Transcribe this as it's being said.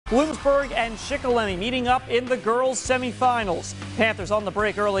Bloomsburg and Shikellamy meeting up in the girls' semifinals. Panthers on the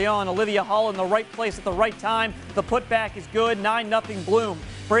break early on. Olivia Hull in the right place at the right time. The putback is good, 9-0 Bloom.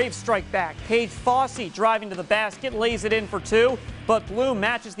 Braves strike back. Paige Fossey driving to the basket, lays it in for two, but Bloom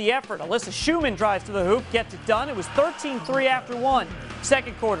matches the effort. Alyssa Schumann drives to the hoop, gets it done. It was 13-3 after one.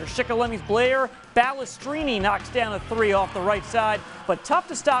 Second quarter, Shikelamy's Blair Balestrini knocks down a three off the right side, but tough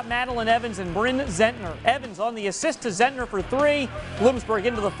to stop Madeline Evans and Bryn Zentner. Evans on the assist to Zentner for three. Bloomsburg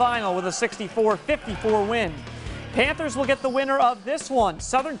into the final with a 64-54 win. Panthers will get the winner of this one,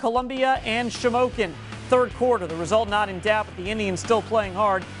 Southern Columbia and Shamokin. Third quarter, the result not in doubt, but the Indians still playing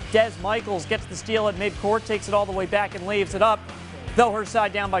hard. Des Michaels gets the steal at midcourt, takes it all the way back and laves it up, though her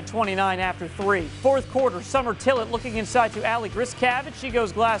side down by 29 after three. Fourth quarter, Summer Tillett looking inside to Allie Griskavich. She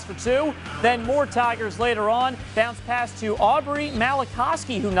goes glass for two. Then more Tigers later on. Bounce pass to Aubrey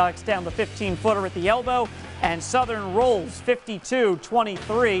Malikoski, who knocks down the 15-footer at the elbow. And Southern rolls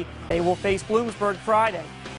 52-23. They will face Bloomsburg Friday.